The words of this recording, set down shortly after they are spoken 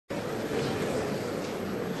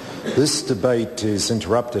This debate is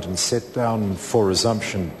interrupted and set down for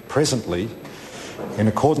resumption presently. In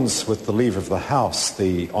accordance with the leave of the House,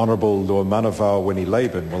 the Honourable Luamanuvao Winnie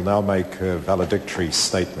Laban will now make her valedictory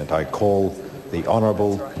statement. I call the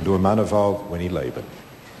Honourable Luamanuvao Winnie Laban.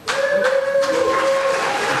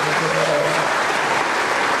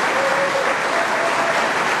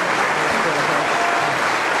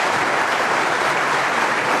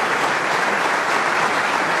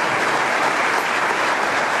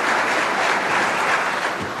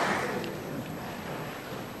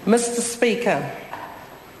 Mr. Speaker,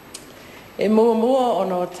 e mua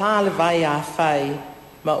ono tāle vai a whai,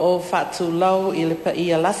 ma o whatu lau I le pa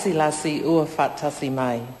ia lasi ua whatasi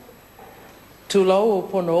mai. Tu lau o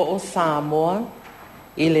pono o Samoa,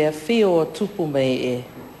 I le awhio o tupu mei e.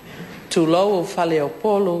 Tu lau o whale o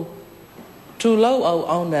polu, tu lau au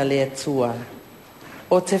auna le atua.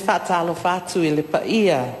 O te whatalo whatu I le pa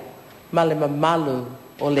ia, ma le mamalu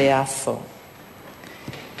o le aso.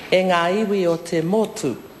 E ngā iwi o te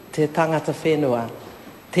motu, te tangata whenua,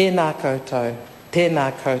 tēnā koutou,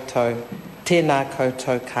 tēnā koutou, tēnā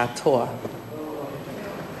koutou katoa.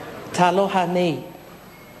 Taloha ni,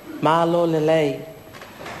 mālo lelei,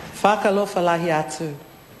 whakalofa lahi atu,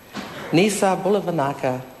 Nisa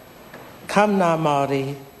Bulavanaka, Kamna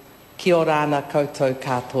Māori, ki o rāna koutou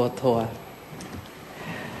katoa toa.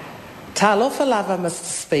 Talofa lava, Mr.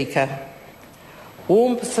 Speaker.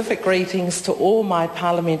 Warm Pacific greetings to all my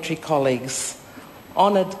parliamentary colleagues,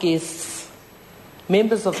 honoured guests,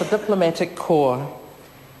 members of the Diplomatic Corps,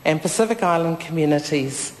 and Pacific Island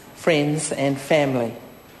communities, friends and family.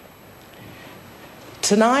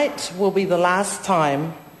 Tonight will be the last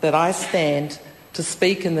time that I stand to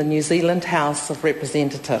speak in the New Zealand House of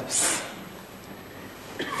Representatives.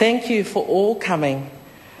 Thank you for all coming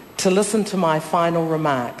to listen to my final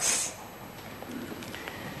remarks.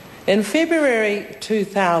 In February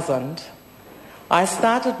 2000, I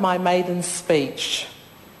started my maiden speech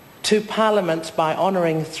to Parliament by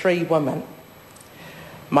honouring 3 women: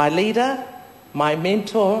 my leader, my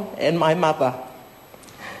mentor and my mother.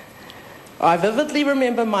 I vividly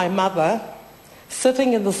remember my mother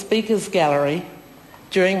sitting in the Speaker's Gallery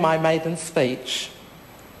during my maiden speech.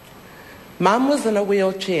 Mum was in a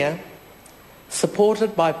wheelchair,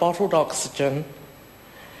 supported by bottled oxygen.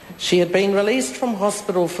 She had been released from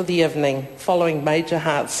hospital for the evening following major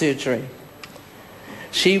heart surgery.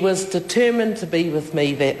 She was determined to be with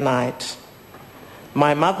me that night.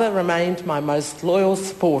 My mother remained my most loyal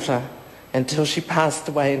supporter until she passed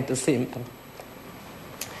away in December.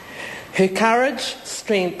 Her courage,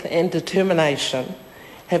 strength and determination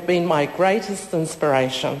have been my greatest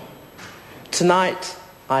inspiration. Tonight,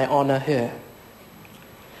 I honour her.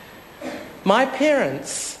 My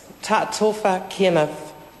parents, Tatofa Kenneth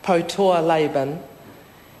Pautoa Laban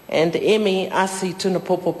and Emmy Asi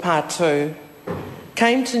Tunapopo Pātū,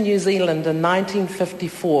 came to New Zealand in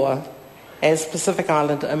 1954 as Pacific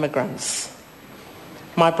Island immigrants.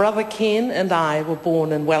 My brother Ken and I were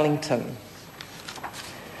born in Wellington.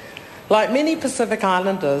 Like many Pacific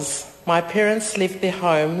Islanders, my parents left their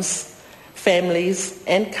homes, families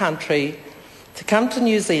and country to come to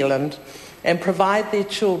New Zealand and provide their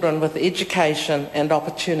children with education and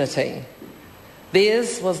opportunity.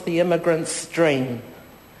 Theirs was the immigrant's dream,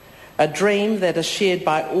 a dream that is shared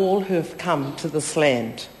by all who have come to this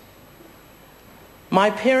land. My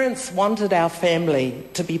parents wanted our family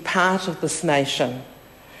to be part of this nation,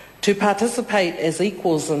 to participate as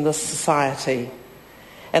equals in this society,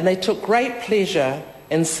 and they took great pleasure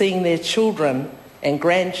in seeing their children and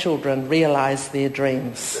grandchildren realise their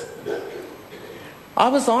dreams. I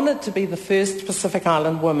was honoured to be the first Pacific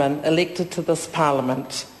Island woman elected to this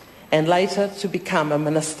Parliament and later to become a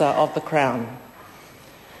Minister of the Crown.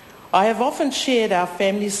 I have often shared our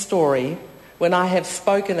family story when I have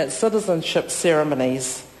spoken at citizenship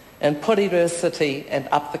ceremonies in Porirua City and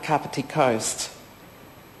up the Kapiti Coast.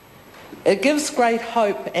 It gives great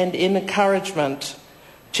hope and encouragement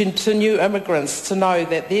to new immigrants to know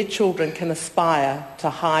that their children can aspire to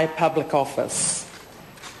high public office.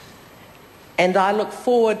 And I look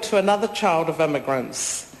forward to another child of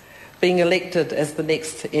immigrants being elected as the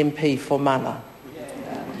next MP for Mana.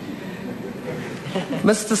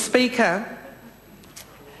 Mr. Speaker,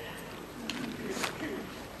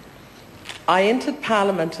 I entered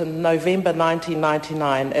Parliament in November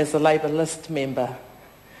 1999 as a Labour list member,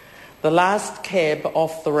 the last cab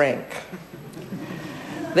off the rank.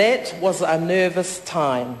 That was a nervous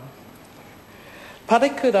time.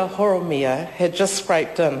 Parekura Horomia had just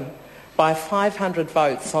scraped in by 500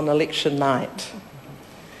 votes on election night.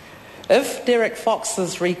 If Derek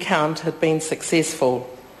Fox's recount had been successful,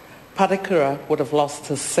 Parekura would have lost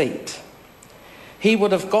his seat. he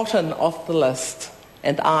would have gotten off the list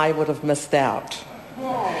and I would have missed out.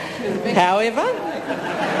 However,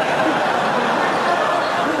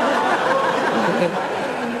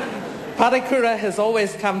 Parekura has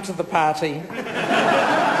always come to the party.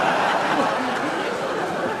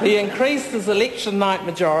 He increased his election night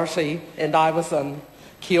majority and I was in.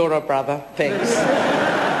 Kia ora, brother. Thanks.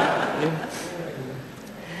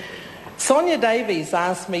 Sonia Davies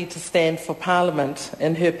asked me to stand for Parliament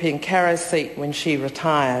in her Penkaro seat when she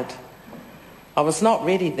retired. I was not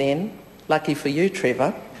ready then. Lucky for you,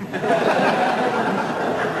 Trevor.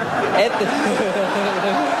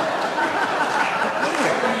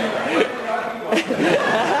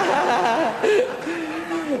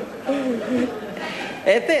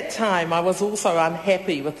 At that time, I was also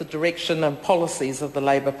unhappy with the direction and policies of the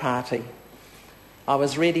Labour Party. I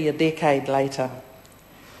was ready a decade later.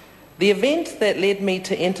 The event that led me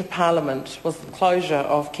to enter Parliament was the closure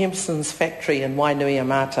of Kempson's factory in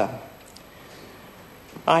Wainuiomata.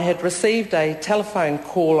 I had received a telephone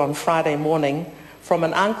call on Friday morning from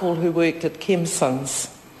an uncle who worked at Kempson's.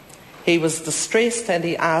 He was distressed and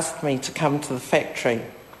he asked me to come to the factory.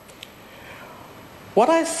 What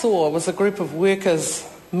I saw was a group of workers,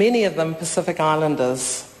 many of them Pacific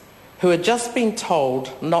Islanders, who had just been told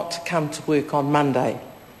not to come to work on Monday.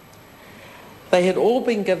 They had all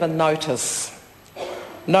been given notice.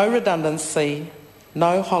 No redundancy,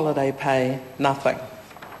 no holiday pay, nothing.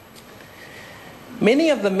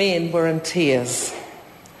 Many of the men were in tears.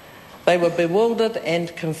 They were bewildered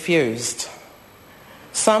and confused.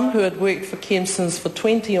 Some who had worked for Kempson's for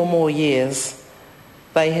 20 or more years,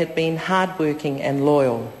 they had been hardworking and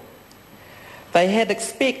loyal. They had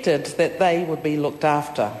expected that they would be looked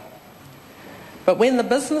after. But when the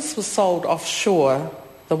business was sold offshore,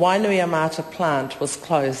 the Wainuiomata plant was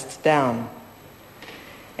closed down.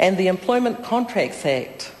 And the Employment Contracts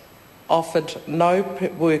Act offered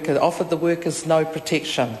the workers no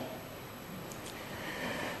protection.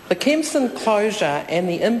 The Kempson closure and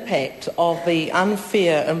the impact of the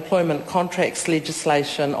unfair employment contracts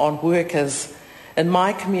legislation on workers in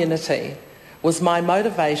my community was my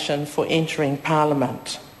motivation for entering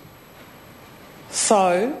Parliament.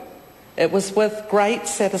 So, it was with great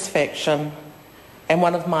satisfaction and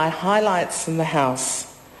one of my highlights in the House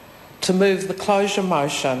to move the closure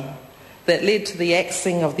motion that led to the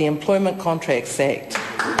axing of the Employment Contracts Act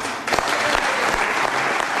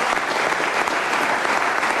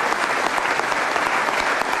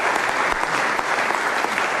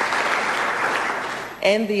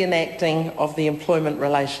and the enacting of the Employment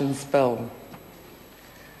Relations Bill.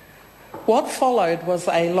 What followed was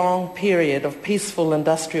a long period of peaceful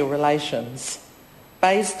industrial relations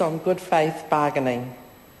based on good faith bargaining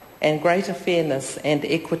and greater fairness and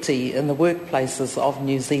equity in the workplaces of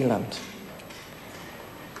New Zealand.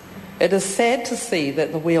 It is sad to see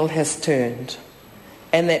that the wheel has turned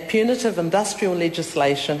and that punitive industrial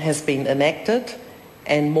legislation has been enacted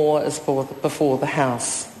and more is before the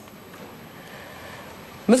House.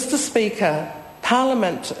 Mr. Speaker,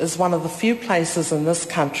 Parliament is one of the few places in this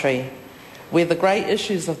country where the great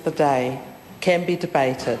issues of the day can be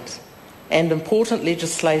debated and important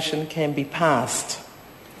legislation can be passed.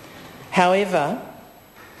 However,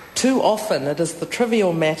 too often it is the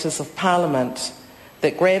trivial matters of Parliament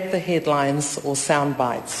that grab the headlines or sound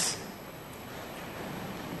bites.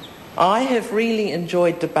 I have really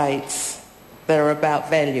enjoyed debates that are about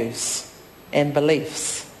values and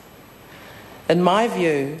beliefs. In my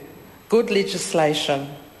view, good legislation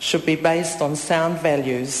should be based on sound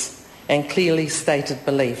values and clearly stated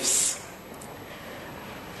beliefs.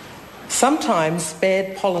 Sometimes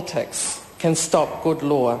bad politics can stop good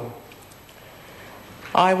law.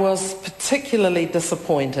 I was particularly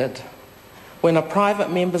disappointed when a private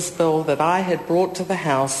member's bill that I had brought to the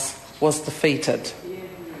House was defeated.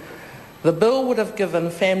 The bill would have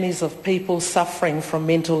given families of people suffering from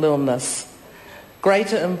mental illness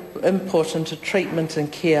greater input into treatment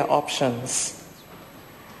and care options.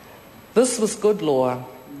 This was good law.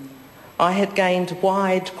 I had gained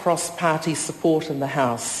wide cross-party support in the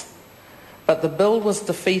House, but the bill was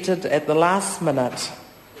defeated at the last minute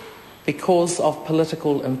because of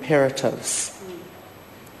political imperatives.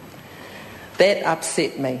 That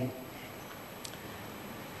upset me.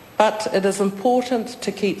 But it is important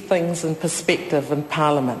to keep things in perspective in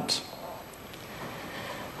Parliament.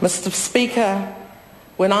 Mr. Speaker,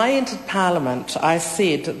 when I entered Parliament, I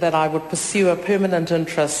said that I would pursue a permanent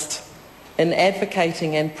interest in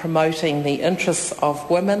advocating and promoting the interests of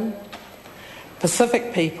women,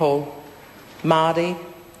 Pacific people, Māori,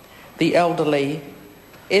 the elderly,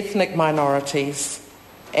 ethnic minorities,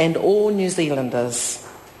 and all New Zealanders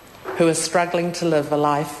who are struggling to live a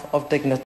life of dignity.